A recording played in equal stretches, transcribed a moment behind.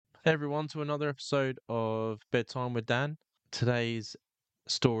Hey everyone, to another episode of Bedtime with Dan. Today's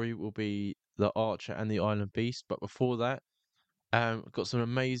story will be The Archer and the Island Beast, but before that, I've got some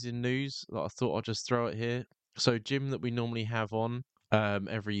amazing news that I thought I'd just throw it here. So Jim that we normally have on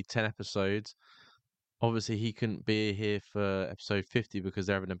every 10 episodes, obviously he couldn't be here for episode 50 because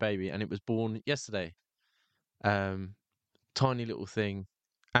they're having a baby and it was born yesterday. Um, Tiny little thing,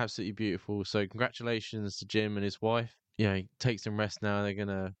 absolutely beautiful. So congratulations to Jim and his wife. He takes some rest now.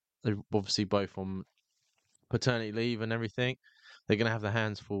 They're obviously both on paternity leave and everything. They're gonna have their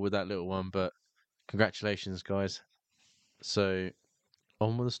hands full with that little one, but congratulations, guys. So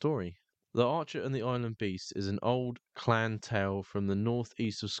on with the story. The Archer and the Island Beast is an old clan tale from the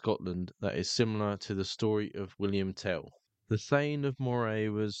northeast of Scotland that is similar to the story of William Tell. The Thane of Moray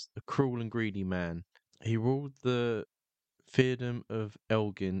was a cruel and greedy man. He ruled the fiefdom of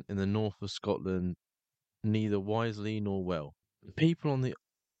Elgin in the north of Scotland neither wisely nor well. The people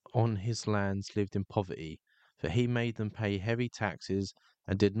on his lands lived in poverty, for he made them pay heavy taxes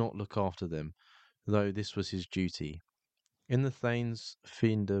and did not look after them, though this was his duty. In the Thane's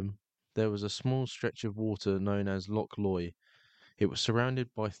fiefdom there was a small stretch of water known as Loch Loy. It was surrounded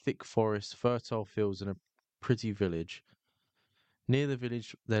by thick forests, fertile fields, and a pretty village. Near the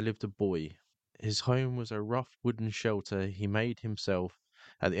village there lived a boy. His home was a rough wooden shelter he made himself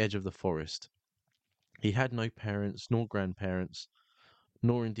at the edge of the forest. He had no parents nor grandparents,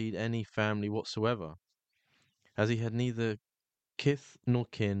 nor indeed any family whatsoever. As he had neither kith nor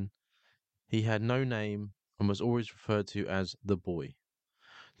kin, he had no name and was always referred to as the boy.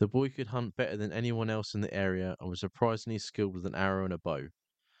 The boy could hunt better than anyone else in the area and was surprisingly skilled with an arrow and a bow.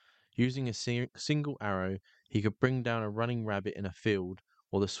 Using a single arrow, he could bring down a running rabbit in a field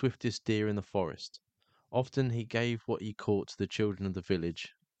or the swiftest deer in the forest. Often he gave what he caught to the children of the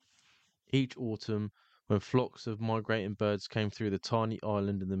village. Each autumn, when flocks of migrating birds came through the tiny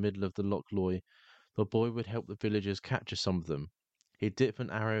island in the middle of the Loch Loy, the boy would help the villagers capture some of them. He'd dip an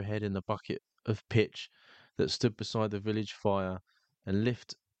arrowhead in a bucket of pitch that stood beside the village fire and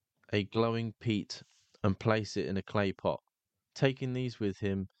lift a glowing peat and place it in a clay pot. Taking these with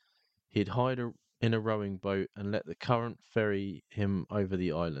him, he'd in a rowing boat and let the current ferry him over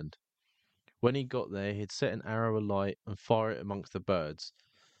the island. When he got there, he'd set an arrow alight and fire it amongst the birds.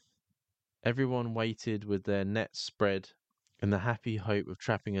 Everyone waited with their nets spread in the happy hope of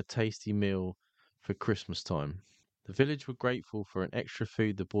trapping a tasty meal for Christmas time. The village were grateful for an extra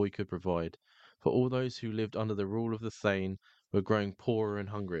food the boy could provide, for all those who lived under the rule of the Thane were growing poorer and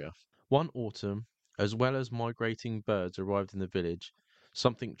hungrier. One autumn, as well as migrating birds arrived in the village,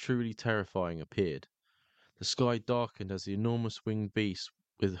 something truly terrifying appeared. The sky darkened as the enormous winged beast,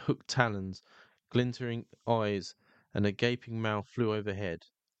 with hooked talons, glinting eyes, and a gaping mouth, flew overhead.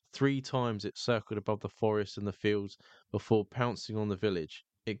 3 times it circled above the forest and the fields before pouncing on the village.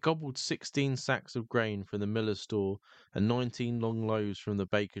 It gobbled 16 sacks of grain from the miller's store and 19 long loaves from the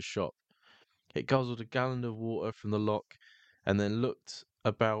baker's shop. It guzzled a gallon of water from the loch and then looked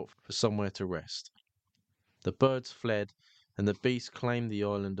about for somewhere to rest. The birds fled, and the beast claimed the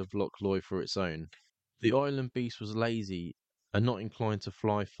island of Loch Loy for its own. The island beast was lazy and not inclined to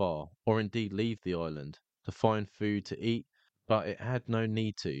fly far, or indeed leave the island, to find food to eat, but it had no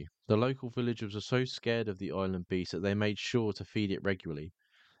need to. The local villagers were so scared of the island beast that they made sure to feed it regularly.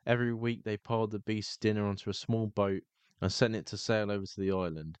 Every week they piled the beast's dinner onto a small boat and sent it to sail over to the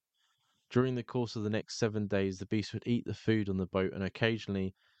island. During the course of the next 7 days, the beast would eat the food on the boat, and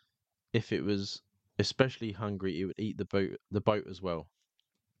occasionally, if it was especially hungry, it would eat the boat as well.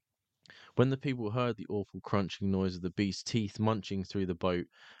 When the people heard the awful crunching noise of the beast's teeth munching through the boat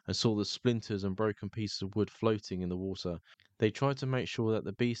and saw the splinters and broken pieces of wood floating in the water, they tried to make sure that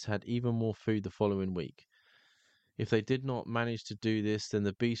the beast had even more food the following week. If they did not manage to do this, then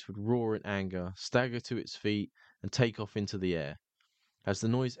the beast would roar in anger, stagger to its feet, and take off into the air. As the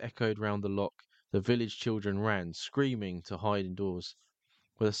noise echoed round the loch, the village children ran, screaming, to hide indoors.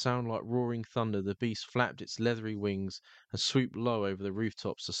 With a sound like roaring thunder, the beast flapped its leathery wings and swooped low over the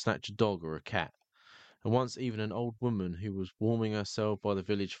rooftops to snatch a dog or a cat, and once even an old woman who was warming herself by the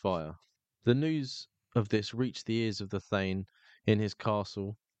village fire. The news of this reached the ears of the Thane in his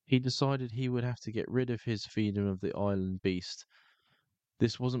castle. He decided he would have to get rid of his fiefdom of the island beast.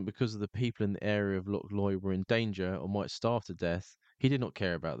 This wasn't because the people in the area of Loch Loy were in danger or might starve to death. He did not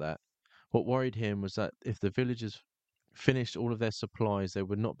care about that. What worried him was that if the villagers finished all of their supplies, they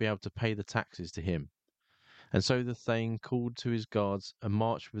would not be able to pay the taxes to him. And so the Thane called to his guards and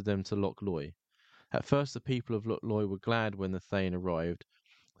marched with them to Loch Loy. At first, the people of Loch Loy were glad when the Thane arrived.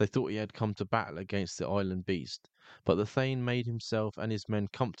 They thought he had come to battle against the island beast. But the Thane made himself and his men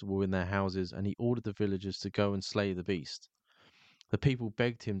comfortable in their houses, and he ordered the villagers to go and slay the beast. The people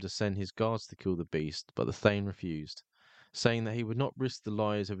begged him to send his guards to kill the beast, but the Thane refused, saying that he would not risk the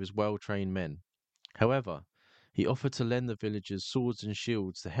lives of his well-trained men. However, he offered to lend the villagers swords and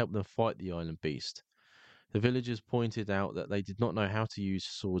shields to help them fight the island beast. The villagers pointed out that they did not know how to use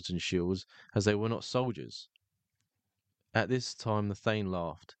swords and shields, as they were not soldiers. At this time the Thane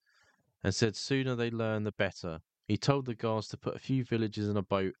laughed, and said sooner they learn the better. He told the guards to put a few villagers in a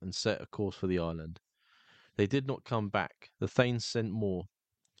boat and set a course for the island. They did not come back. The Thane sent more.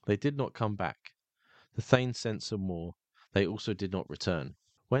 They did not come back. The Thane sent some more. They also did not return.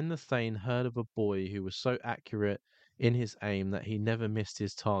 When the Thane heard of a boy who was so accurate in his aim that he never missed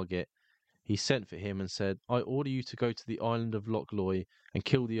his target, he sent for him and said, I order you to go to the island of Loch Loy and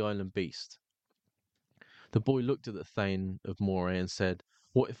kill the island beast. The boy looked at the Thane of Moray and said,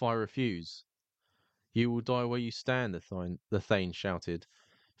 What if I refuse? You will die where you stand, the Thane shouted,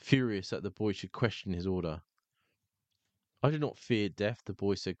 furious that the boy should question his order. I do not fear death, the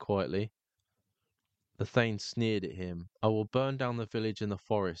boy said quietly. The Thane sneered at him. I will burn down the village and the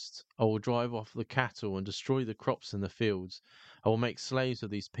forest. I will drive off the cattle and destroy the crops in the fields. I will make slaves of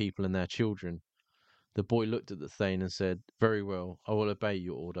these people and their children. The boy looked at the Thane and said, Very well, I will obey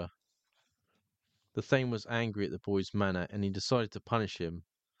your order. The Thane was angry at the boy's manner, and he decided to punish him.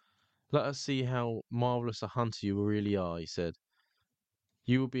 Let us see how marvellous a hunter you really are, he said.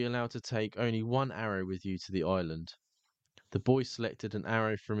 You will be allowed to take only one arrow with you to the island. The boy selected an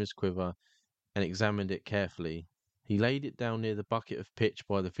arrow from his quiver and examined it carefully. He laid it down near the bucket of pitch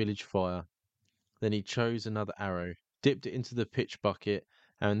by the village fire. Then he chose another arrow, dipped it into the pitch bucket,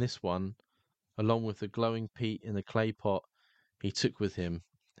 and this one, along with the glowing peat in the clay pot he took with him,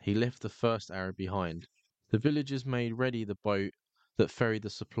 he left the first arrow behind. The villagers made ready the boat that ferried the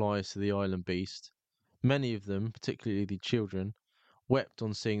supplies to the island beast. Many of them, particularly the children, wept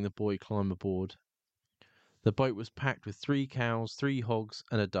on seeing the boy climb aboard. The boat was packed with 3 cows, 3 hogs,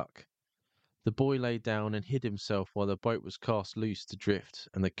 and a duck. The boy lay down and hid himself while the boat was cast loose to drift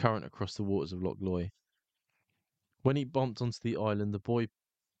and the current across the waters of Loch Loy. When he bumped onto the island, the boy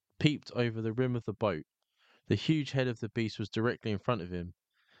peeped over the rim of the boat. The huge head of the beast was directly in front of him.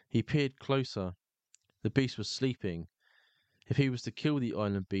 He peered closer. The beast was sleeping. If he was to kill the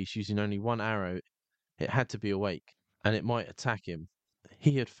island beast using only one arrow, it had to be awake, and it might attack him.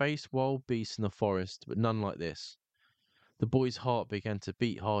 He had faced wild beasts in the forest, but none like this. The boy's heart began to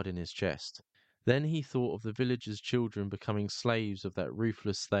beat hard in his chest. Then he thought of the villagers' children becoming slaves of that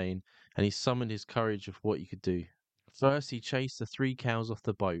ruthless Thane, and he summoned his courage of what he could do. First, he chased the 3 cows off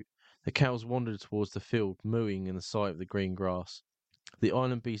the boat. The cows wandered towards the field, mooing in the sight of the green grass. The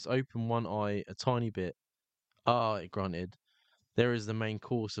island beast opened one eye a tiny bit. Ah, it grunted. There is the main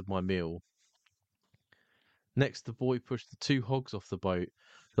course of my meal. Next, the boy pushed the 2 hogs off the boat.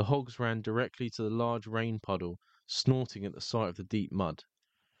 The hogs ran directly to the large rain puddle, snorting at the sight of the deep mud.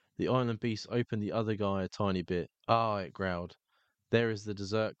 The island beast opened the other eye a tiny bit. Ah, it growled. There is the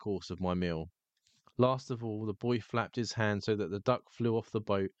dessert course of my meal. Last of all, the boy flapped his hand so that the duck flew off the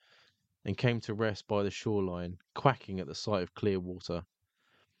boat and came to rest by the shoreline, quacking at the sight of clear water.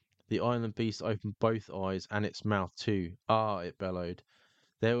 The island beast opened both eyes and its mouth too. Ah, it bellowed.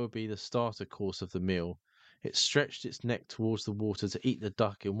 There would be the starter course of the meal. It stretched its neck towards the water to eat the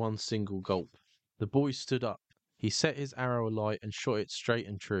duck in one single gulp. The boy stood up. He set his arrow alight and shot it straight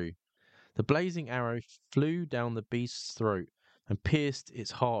and true. The blazing arrow flew down the beast's throat and pierced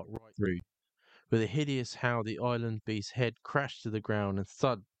its heart right through. With a hideous howl, the island beast's head crashed to the ground and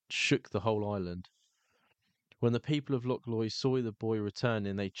thud shook the whole island. When the people of Loch Loy saw the boy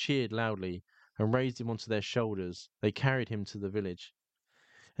returning, they cheered loudly and raised him onto their shoulders. They carried him to the village.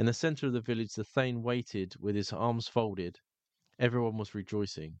 In the centre of the village, the Thane waited with his arms folded. Everyone was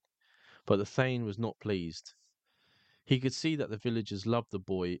rejoicing, but the Thane was not pleased. He could see that the villagers loved the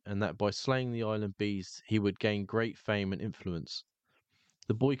boy and that by slaying the island beast he would gain great fame and influence.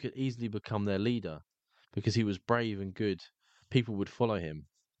 The boy could easily become their leader. Because he was brave and good, people would follow him,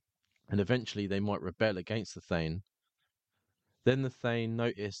 and eventually they might rebel against the Thane. Then the Thane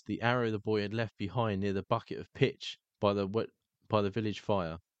noticed the arrow the boy had left behind near the bucket of pitch by the village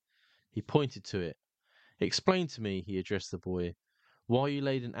fire. He pointed to it. Explain to me, he addressed the boy, why you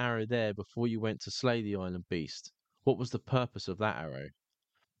laid an arrow there before you went to slay the island beast. What was the purpose of that arrow?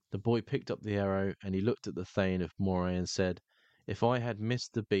 The boy picked up the arrow and he looked at the Thane of Moray and said, If I had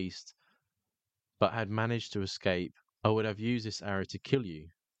missed the beast, but had managed to escape, I would have used this arrow to kill you.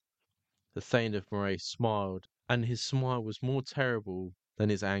 The Thane of Moray smiled, and his smile was more terrible than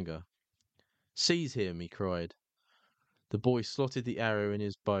his anger. Seize him, he cried. The boy slotted the arrow in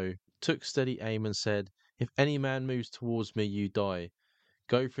his bow, took steady aim, and said, If any man moves towards me, you die.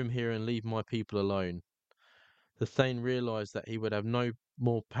 Go from here and leave my people alone. The Thane realized that he would have no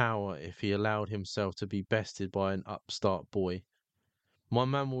more power if he allowed himself to be bested by an upstart boy. My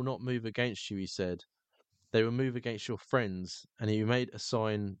man will not move against you, he said. They will move against your friends, and he made a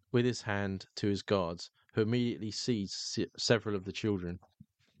sign with his hand to his guards, who immediately seized several of the children.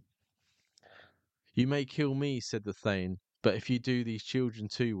 You may kill me, said the Thane, but if you do, these children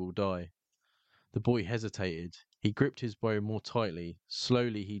too will die. The boy hesitated. He gripped his bow more tightly.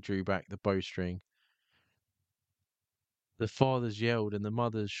 Slowly he drew back the bowstring. The fathers yelled and the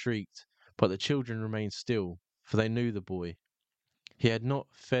mothers shrieked, but the children remained still, for they knew the boy. He had not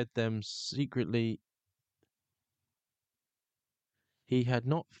fed them secretly. He had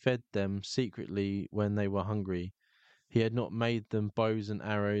not fed them secretly when they were hungry. He had not made them bows and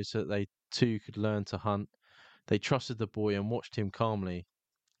arrows so that they too could learn to hunt. They trusted the boy and watched him calmly.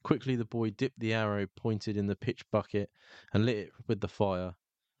 Quickly the boy dipped the arrow pointed in the pitch bucket and lit it with the fire.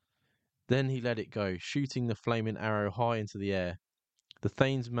 Then he let it go, shooting the flaming arrow high into the air. The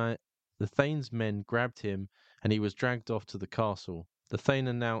Thane's men grabbed him, and he was dragged off to the castle. The Thane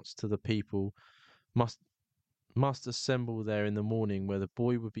announced to the people, must must assemble there in the morning, where the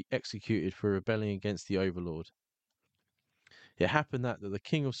boy would be executed for rebelling against the overlord. It happened that the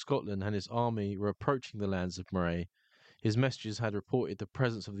King of Scotland and his army were approaching the lands of Moray. His messengers had reported the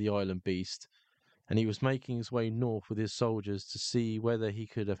presence of the island beast, and he was making his way north with his soldiers to see whether he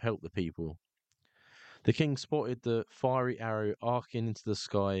could have helped the people. The king spotted the fiery arrow arcing into the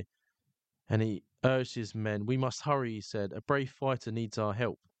sky, and he urged his men. We must hurry, he said. A brave fighter needs our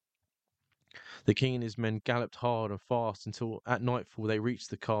help. The king and his men galloped hard and fast until at nightfall they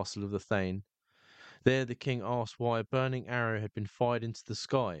reached the castle of the Thane. There the king asked why a burning arrow had been fired into the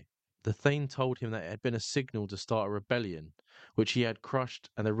sky. The Thane told him that it had been a signal to start a rebellion, which he had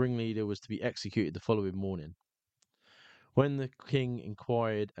crushed, and the ringleader was to be executed the following morning. When the king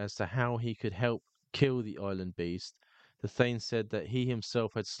inquired as to how he could help kill the island beast, the Thane said that he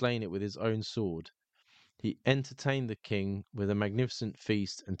himself had slain it with his own sword. He entertained the king with a magnificent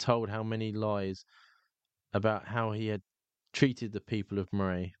feast and told how many lies about how he had treated the people of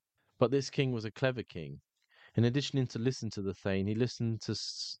Moray. But this king was a clever king. In addition to listen to the Thane, he listened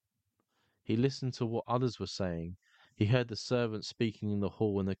to what others were saying. He heard the servants speaking in the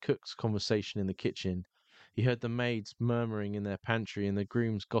hall and the cook's conversation in the kitchen. He heard the maids murmuring in their pantry and the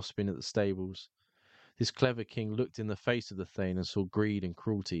grooms gossiping at the stables. This clever king looked in the face of the Thane and saw greed and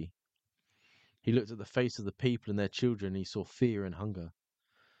cruelty. He looked at the face of the people and their children and he saw fear and hunger.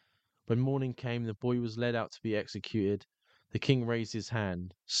 When morning came, the boy was led out to be executed. The king raised his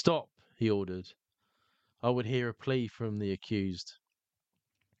hand. Stop, he ordered. I would hear a plea from the accused.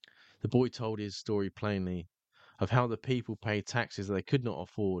 The boy told his story plainly, of how the people paid taxes they could not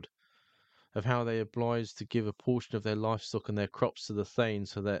afford, of how they obliged to give a portion of their livestock and their crops to the Thane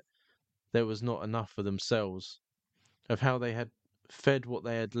so that there was not enough for themselves, of how they had fed what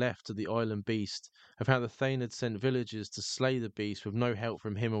they had left to the island beast, of how the Thane had sent villagers to slay the beast with no help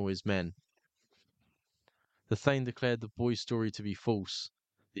from him or his men. The Thane declared the boy's story to be false.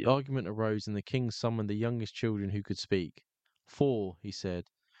 The argument arose, and the king summoned the youngest children who could speak. For, he said,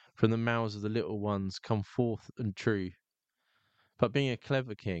 from the mouths of the little ones come forth and true. But being a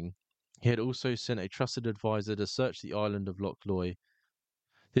clever king, he had also sent a trusted adviser to search the island of Loch Loy.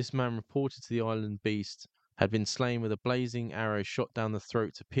 This man reported to the island beast had been slain with a blazing arrow shot down the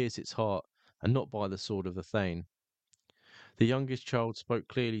throat to pierce its heart, and not by the sword of the Thane. The youngest child spoke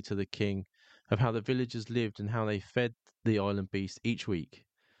clearly to the king of how the villagers lived and how they fed the island beast each week.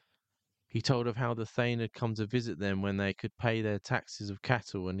 He told of how the Thane had come to visit them when they could pay their taxes of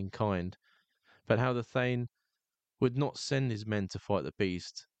cattle and in kind, but how the Thane would not send his men to fight the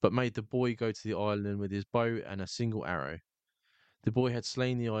beast, but made the boy go to the island with his bow and a single arrow. The boy had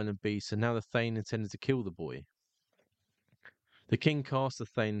slain the island beast, and now the Thane intended to kill the boy. The king cast the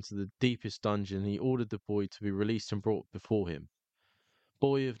Thane into the deepest dungeon, and he ordered the boy to be released and brought before him.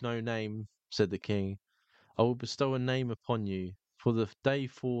 Boy of no name, said the king, I will bestow a name upon you. For the day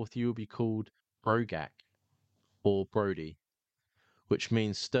forth you will be called Brogak, or Brody, which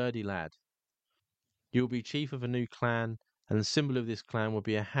means sturdy lad. You will be chief of a new clan, and the symbol of this clan will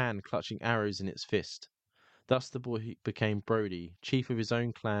be a hand clutching arrows in its fist. Thus the boy became Brody, chief of his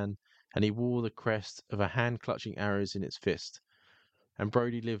own clan, and he wore the crest of a hand clutching arrows in its fist. And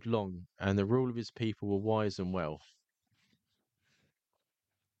Brody lived long, and the rule of his people were wise and well.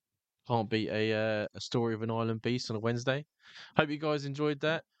 Can't beat a story of an island beast on a Wednesday. Hope you guys enjoyed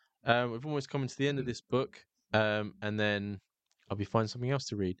that. We've almost come to the end of this book, and then I'll be finding something else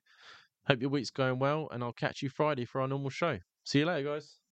to read. Hope your week's going well, and I'll catch you Friday for our normal show. See you later, guys.